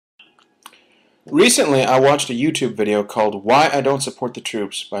Recently, I watched a YouTube video called Why I Don't Support the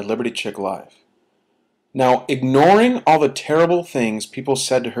Troops by Liberty Chick Live. Now, ignoring all the terrible things people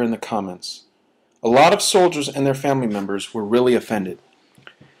said to her in the comments, a lot of soldiers and their family members were really offended.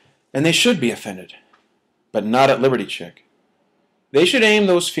 And they should be offended, but not at Liberty Chick. They should aim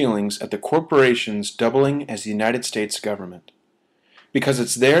those feelings at the corporations doubling as the United States government. Because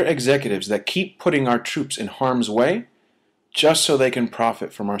it's their executives that keep putting our troops in harm's way just so they can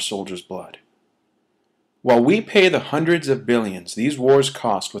profit from our soldiers' blood. While we pay the hundreds of billions these wars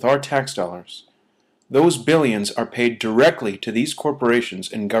cost with our tax dollars, those billions are paid directly to these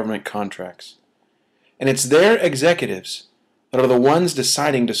corporations in government contracts. And it's their executives that are the ones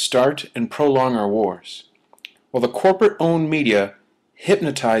deciding to start and prolong our wars, while the corporate-owned media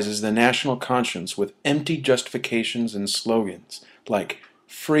hypnotizes the national conscience with empty justifications and slogans like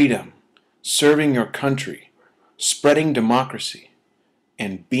freedom, serving your country, spreading democracy,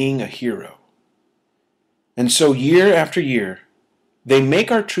 and being a hero. And so year after year, they make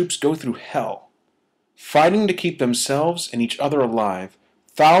our troops go through hell, fighting to keep themselves and each other alive,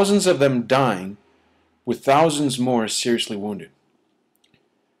 thousands of them dying, with thousands more seriously wounded.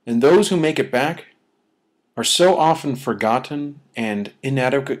 And those who make it back are so often forgotten and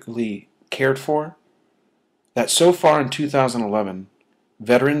inadequately cared for that so far in 2011,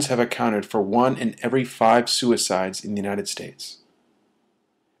 veterans have accounted for 1 in every 5 suicides in the United States.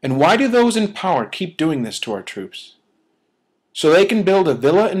 And why do those in power keep doing this to our troops? So they can build a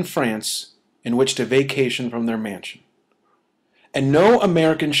villa in France in which to vacation from their mansion. And no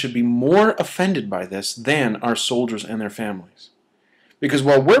American should be more offended by this than our soldiers and their families. Because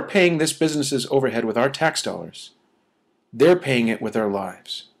while we're paying this business's overhead with our tax dollars, they're paying it with their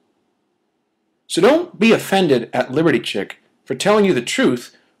lives. So don't be offended at Liberty Chick for telling you the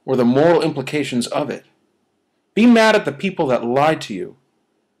truth or the moral implications of it. Be mad at the people that lied to you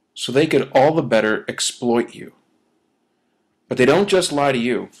so they could all the better exploit you. But they don't just lie to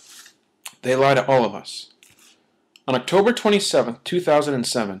you, they lie to all of us. On October 27,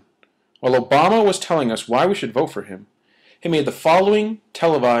 2007, while Obama was telling us why we should vote for him, he made the following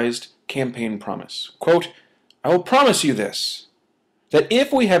televised campaign promise. Quote, "I will promise you this, that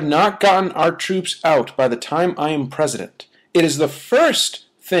if we have not gotten our troops out by the time I am president, it is the first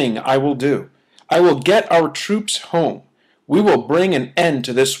thing I will do. I will get our troops home. We will bring an end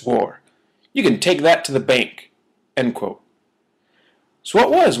to this war. You can take that to the bank." End quote. So what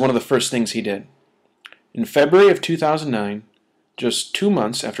was one of the first things he did? In February of 2009, just 2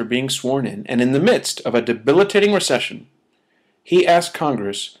 months after being sworn in, and in the midst of a debilitating recession, he asked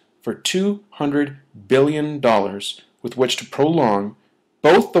Congress for $200 billion with which to prolong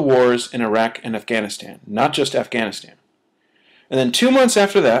both the wars in Iraq and Afghanistan, not just Afghanistan. And then 2 months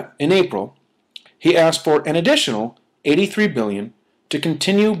after that, in April, he asked for an additional $83 billion to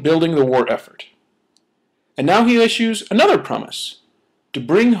continue building the war effort. And now he issues another promise to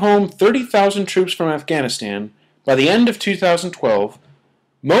bring home 30,000 troops from Afghanistan by the end of 2012,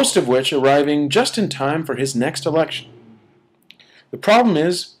 most of which arriving just in time for his next election. The problem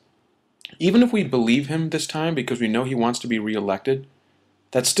is, even if we believe him this time because we know he wants to be reelected,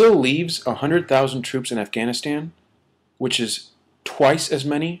 that still leaves 100,000 troops in Afghanistan, which is twice as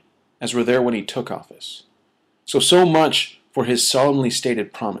many as were there when he took office. So much for his solemnly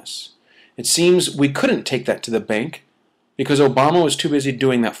stated promise. It seems we couldn't take that to the bank because Obama was too busy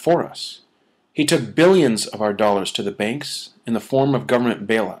doing that for us. He took billions of our dollars to the banks in the form of government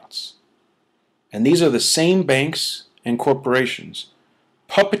bailouts. And these are the same banks and corporations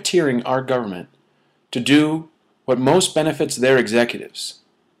puppeteering our government to do what most benefits their executives,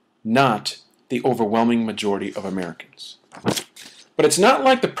 not the overwhelming majority of Americans. But it's not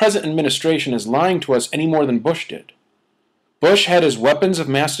like the present administration is lying to us any more than Bush did. Bush had his weapons of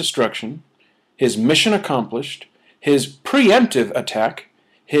mass destruction, his mission accomplished, his preemptive attack,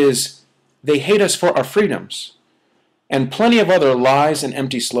 his "they hate us for our freedoms," and plenty of other lies and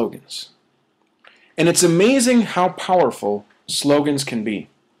empty slogans. And it's amazing how powerful slogans can be.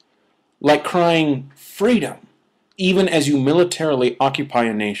 Like crying, "freedom," even as you militarily occupy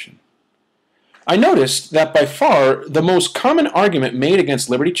a nation. I noticed that by far the most common argument made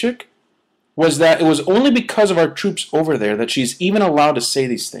against Liberty Chick was that it was only because of our troops over there that she's even allowed to say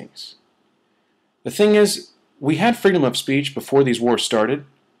these things. The thing is, we had freedom of speech before these wars started,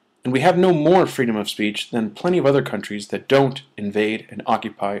 and we have no more freedom of speech than plenty of other countries that don't invade and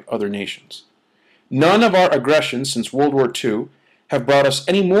occupy other nations. None of our aggressions since World War II have brought us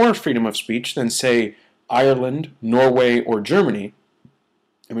any more freedom of speech than, say, Ireland, Norway, or Germany.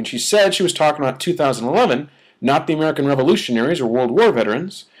 I mean, she said she was talking about 2011, not the American revolutionaries or World War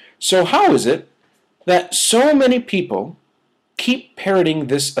veterans. So how is it that so many people keep parroting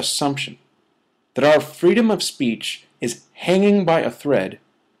this assumption? that our freedom of speech is hanging by a thread,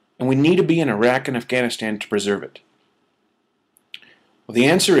 and we need to be in Iraq and Afghanistan to preserve it? Well, the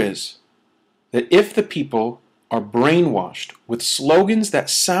answer is that if the people are brainwashed with slogans that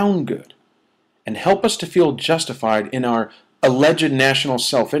sound good and help us to feel justified in our alleged national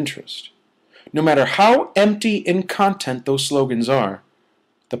self-interest, no matter how empty in content those slogans are,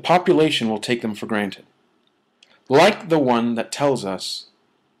 the population will take them for granted. Like the one that tells us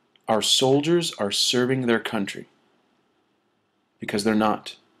our soldiers are serving their country, because they're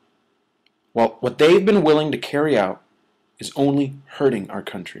not. Well, what they've been willing to carry out is only hurting our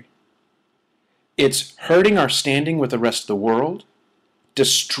country. It's hurting our standing with the rest of the world,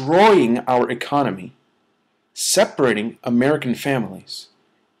 destroying our economy, separating American families,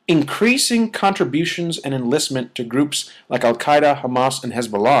 increasing contributions and enlistment to groups like Al-Qaeda, Hamas, and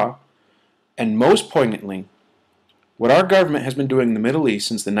Hezbollah, and most poignantly, what our government has been doing in the Middle East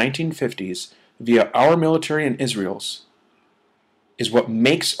since the 1950s via our military and Israel's is what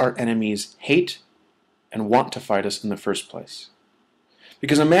makes our enemies hate and want to fight us in the first place.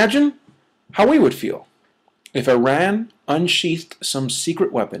 Because imagine how we would feel if Iran unsheathed some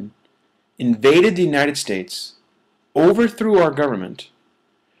secret weapon, invaded the United States, overthrew our government,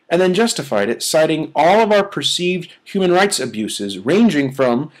 and then justified it, citing all of our perceived human rights abuses, ranging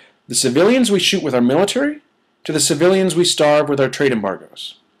from the civilians we shoot with our military to the civilians we starve with our trade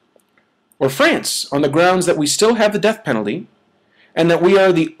embargoes. Or France, on the grounds that we still have the death penalty, and that we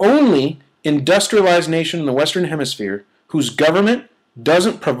are the only industrialized nation in the Western Hemisphere whose government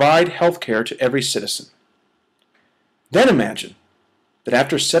doesn't provide health care to every citizen. Then imagine that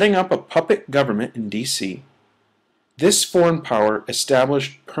after setting up a puppet government in D.C., this foreign power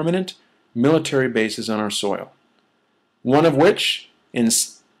established permanent military bases on our soil, one of which in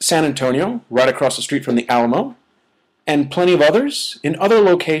San Antonio, right across the street from the Alamo, and plenty of others in other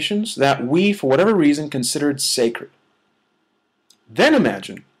locations that we, for whatever reason, considered sacred. Then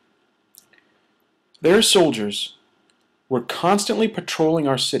imagine their soldiers were constantly patrolling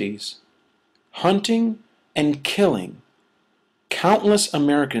our cities, hunting and killing countless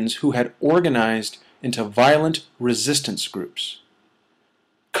Americans who had organized into violent resistance groups,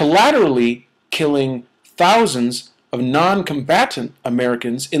 collaterally killing thousands of non-combatant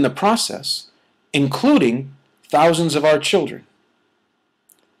Americans in the process, including thousands of our children.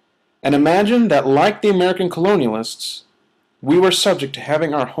 And imagine that, like the American colonialists, we were subject to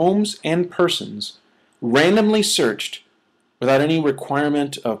having our homes and persons randomly searched without any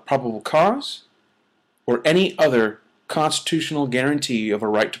requirement of probable cause or any other constitutional guarantee of a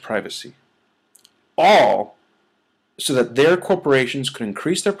right to privacy. All so that their corporations could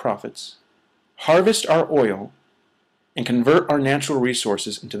increase their profits, harvest our oil, and convert our natural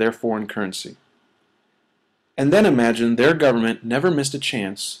resources into their foreign currency. And then imagine their government never missed a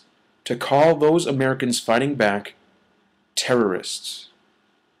chance to call those Americans fighting back terrorists.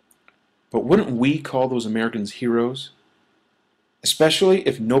 But wouldn't we call those Americans heroes? Especially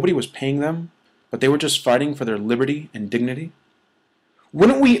if nobody was paying them, but they were just fighting for their liberty and dignity?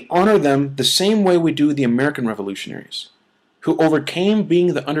 Wouldn't we honor them the same way we do the American revolutionaries, who overcame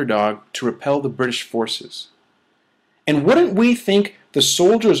being the underdog to repel the British forces? And wouldn't we think the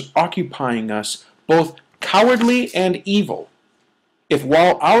soldiers occupying us both cowardly and evil if,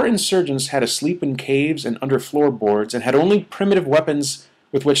 while our insurgents had to sleep in caves and under floorboards and had only primitive weapons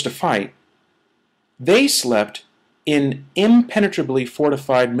with which to fight, they slept in impenetrably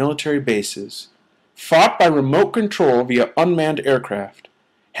fortified military bases, fought by remote control via unmanned aircraft,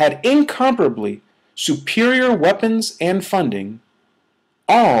 had incomparably superior weapons and funding,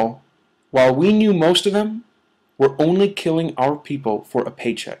 all while we knew most of them were only killing our people for a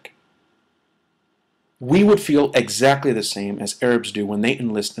paycheck? We would feel exactly the same as Arabs do when they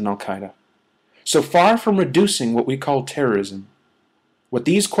enlist in Al-Qaeda. So far from reducing what we call terrorism, what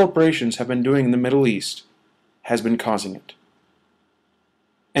these corporations have been doing in the Middle East has been causing it.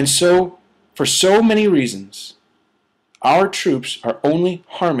 And so, for so many reasons, our troops are only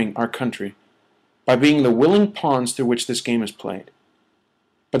harming our country by being the willing pawns through which this game is played.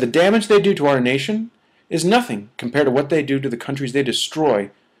 But the damage they do to our nation is nothing compared to what they do to the countries they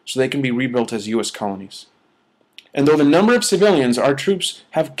destroy so they can be rebuilt as U.S. colonies. And though the number of civilians our troops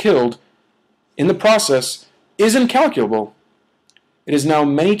have killed in the process is incalculable, it is now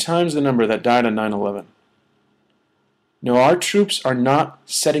many times the number that died on 9/11. No, our troops are not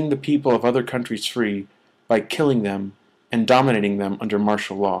setting the people of other countries free by killing them and dominating them under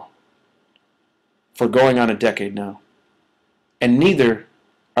martial law for going on a decade now. And neither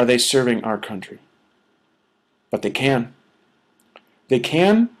are they serving our country. But they can. They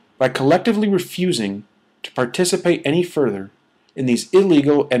can by collectively refusing to participate any further in these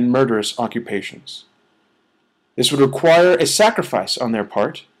illegal and murderous occupations. This would require a sacrifice on their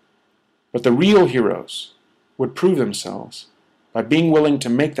part, but the real heroes would prove themselves by being willing to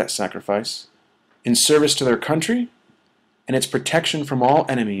make that sacrifice in service to their country and its protection from all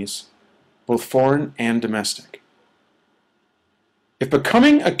enemies, both foreign and domestic. If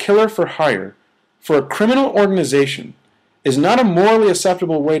becoming a killer for hire for a criminal organization is not a morally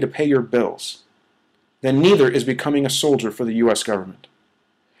acceptable way to pay your bills, then neither is becoming a soldier for the U.S. government.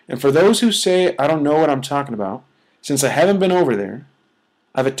 And for those who say, I don't know what I'm talking about, since I haven't been over there,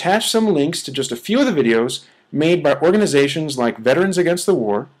 I've attached some links to just a few of the videos made by organizations like Veterans Against the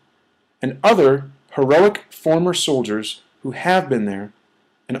War and other heroic former soldiers who have been there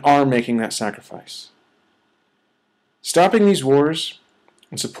and are making that sacrifice. Stopping these wars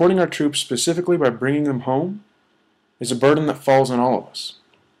and supporting our troops specifically by bringing them home is a burden that falls on all of us.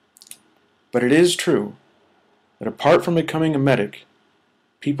 But it is true that apart from becoming a medic,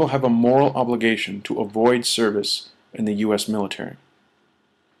 people have a moral obligation to avoid service in the U.S. military.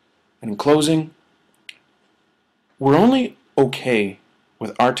 And in closing, we're only okay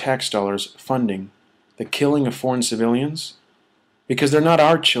with our tax dollars funding the killing of foreign civilians because they're not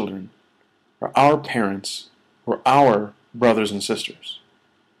our children, or our parents, or our brothers and sisters.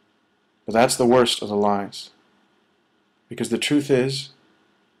 But that's the worst of the lies. Because the truth is,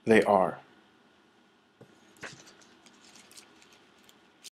 they are.